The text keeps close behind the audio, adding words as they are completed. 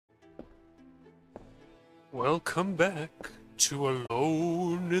Welcome back to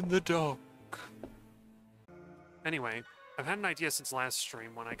Alone in the Dark. Anyway, I've had an idea since last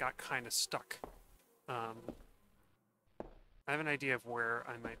stream when I got kind of stuck. I have an idea of where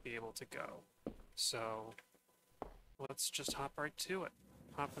I might be able to go. So, let's just hop right to it.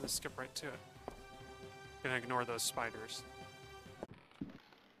 Hop and skip right to it. Gonna ignore those spiders.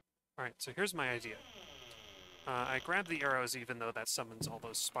 Alright, so here's my idea. I grabbed the arrows even though that summons all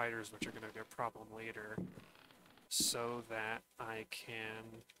those spiders, which are gonna be a problem later, so that I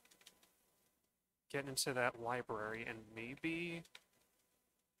can get into that library and maybe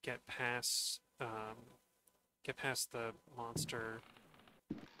get past the monster.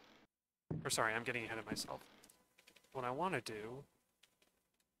 Or sorry, I'm getting ahead of myself. What I want to do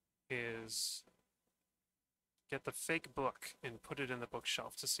is get the fake book and put it in the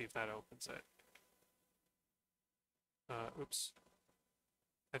bookshelf to see if that opens it. Oops.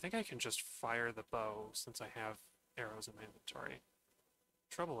 I think I can just fire the bow since I have arrows in my inventory.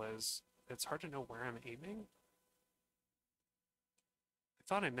 Trouble is, it's hard to know where I'm aiming. I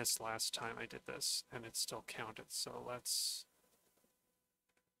thought I missed last time I did this, and it still counted, so let's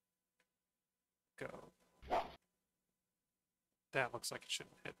go. That looks like it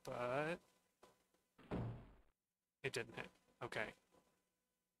shouldn't hit, but it didn't hit. Okay.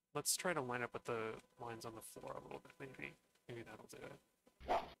 Let's try to line up with the lines on the floor a little bit, maybe. Maybe that'll do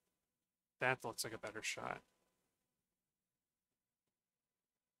it. That looks like a better shot.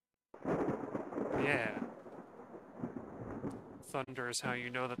 Yeah. Thunder is how you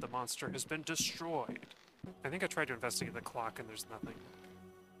know that the monster has been destroyed. I think I tried to investigate the clock and there's nothing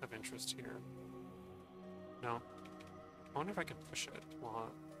of interest here. No? I wonder if I can push it.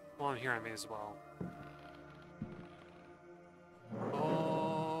 While I'm here, I may as well.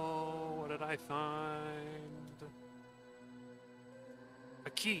 Oh, what did I find? A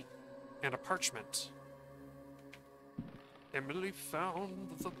key and a parchment. Emily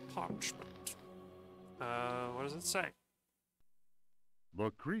found the parchment. What does it say?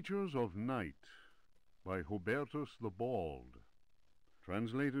 The Creatures of Night by Hubertus the Bald,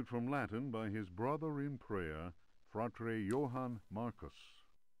 translated from Latin by his brother in prayer, Fratre Johann Marcus.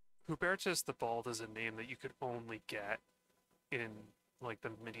 Hubertus the Bald is a name that you could only get in, like,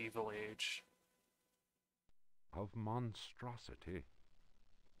 the medieval age. Of monstrosity.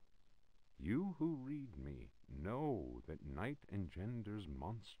 You who read me know that night engenders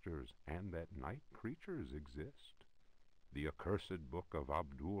monsters and that night creatures exist. The accursed book of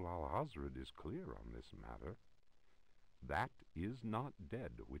Abdul al-Hazred is clear on this matter. That is not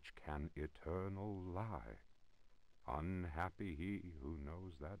dead which can eternal lie. Unhappy he who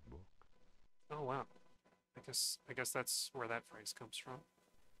knows that book. Oh wow. I guess that's where that phrase comes from.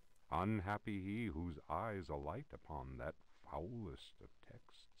 Unhappy he whose eyes alight upon that foulest of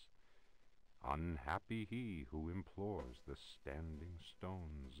texts. Unhappy he who implores the standing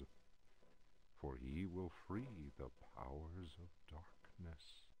stones, for he will free the powers of darkness.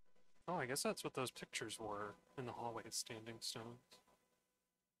 Oh, I guess that's what those pictures were in the hallway at Standing Stones.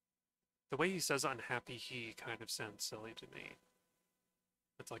 The way he says unhappy he kind of sounds silly to me.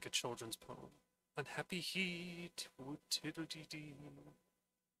 It's like a children's poem. Unhappy he, tiddle-dee-dee.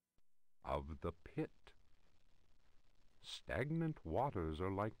 Of the pit. Stagnant waters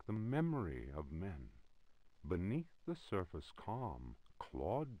are like the memory of men. Beneath the surface calm,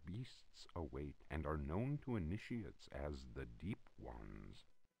 clawed beasts await and are known to initiates as the Deep Ones.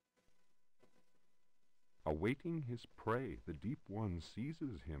 Awaiting his prey, the Deep One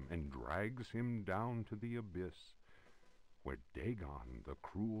seizes him and drags him down to the abyss, where Dagon, the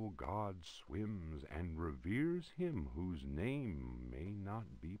cruel god, swims and reveres him whose name may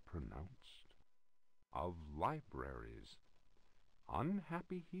not be pronounced. Of libraries.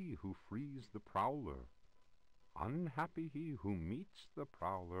 Unhappy he who frees the prowler. Unhappy he who meets the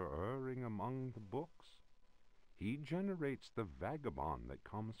prowler erring among the books. He generates the vagabond that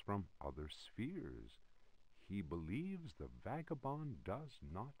comes from other spheres. He believes the vagabond does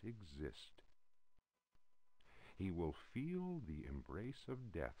not exist. He will feel the embrace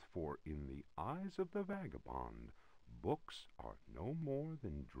of death, for in the eyes of the vagabond, books are no more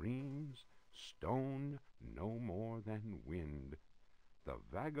than dreams, stone no more than wind. The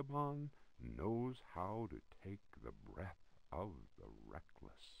vagabond knows how to take the breath of the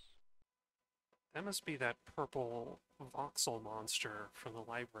reckless. That must be that purple voxel monster from the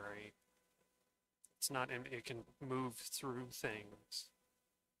library. It's not, it can move through things.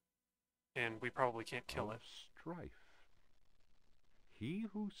 And we probably can't kill it. Strife. He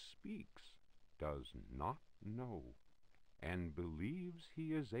who speaks does not know, and believes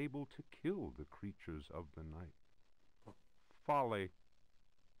he is able to kill the creatures of the night. Folly.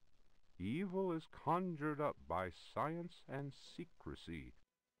 Evil is conjured up by science and secrecy.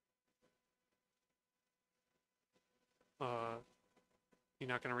 You're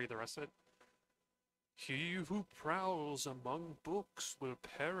not gonna read the rest of it? He who prowls among books will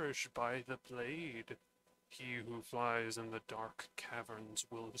perish by the blade. He who flies in the dark caverns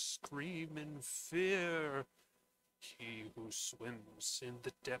will scream in fear. He who swims in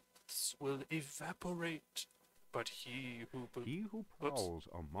the depths will evaporate. But he who... He who prowls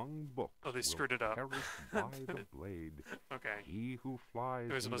among books Oh, they will screwed it up. perish by the blade. Okay. He who flies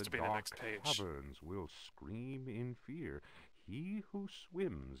It was in supposed the to be the dark next page. caverns will scream in fear. He who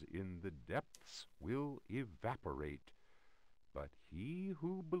swims in the depths will evaporate. But he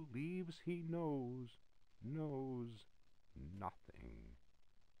who believes he knows nothing.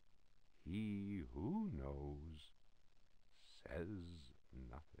 He who knows says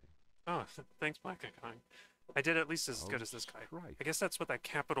nothing. Oh, thanks, Black Icon. I did at least as good as this guy. Strife I guess that's what that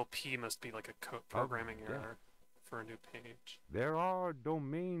capital P must be, like a programming death. error for a new page. There are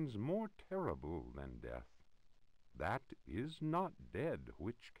domains more terrible than death. That is not dead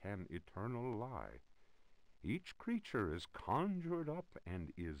which can eternal lie. Each creature is conjured up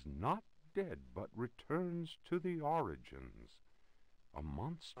and is not dead, but returns to the origins. A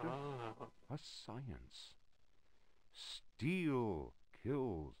monster, a science. Steel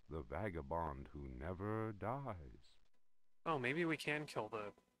kills the vagabond who never dies. Oh, maybe we can kill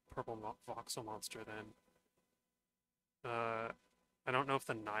the purple voxel monster then. I don't know if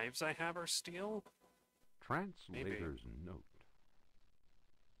the knives I have are steel. Translator's note.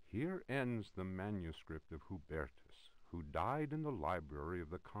 Here ends the manuscript of Hubertus, who died in the library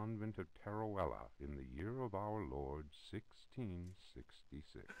of the convent of Teruella in the year of our Lord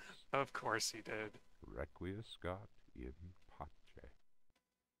 1666. Of course he did. Requiescat in pace.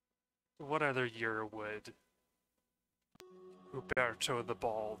 What other year would Huberto the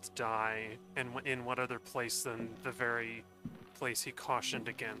Bald die, and in what other place than the very place he cautioned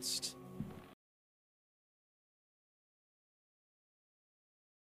against?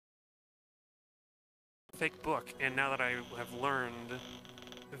 Fake book, and now that I have learned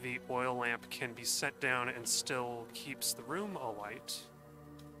the oil lamp can be set down and still keeps the room alight,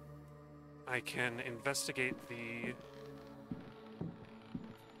 I can investigate the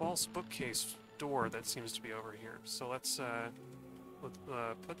false bookcase door that seems to be over here. So let's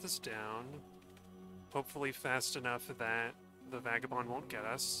put this down, hopefully fast enough that the vagabond won't get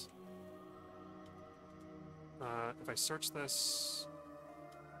us. If I search this,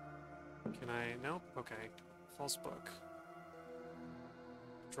 can I? Nope. Okay. False book.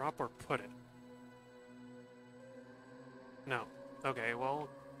 Drop or put it? No. Okay, well,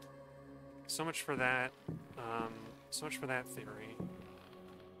 so much for that. So much for that theory.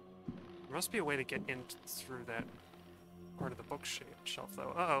 There must be a way to get in through that part of the bookshelf,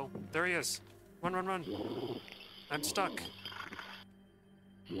 though. Uh-oh, there he is. Run, run, run. I'm stuck.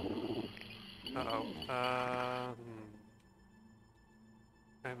 Uh-oh.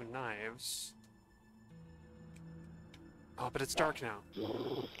 I have knives. Oh, but it's dark now.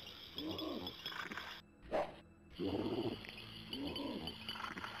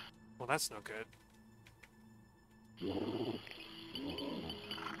 Well, that's no good.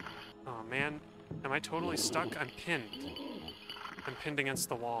 Oh, man. Am I totally stuck? I'm pinned. I'm pinned against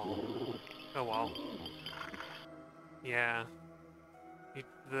the wall. Oh, well. Yeah.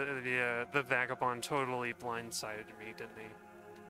 The vagabond totally blindsided me, didn't he?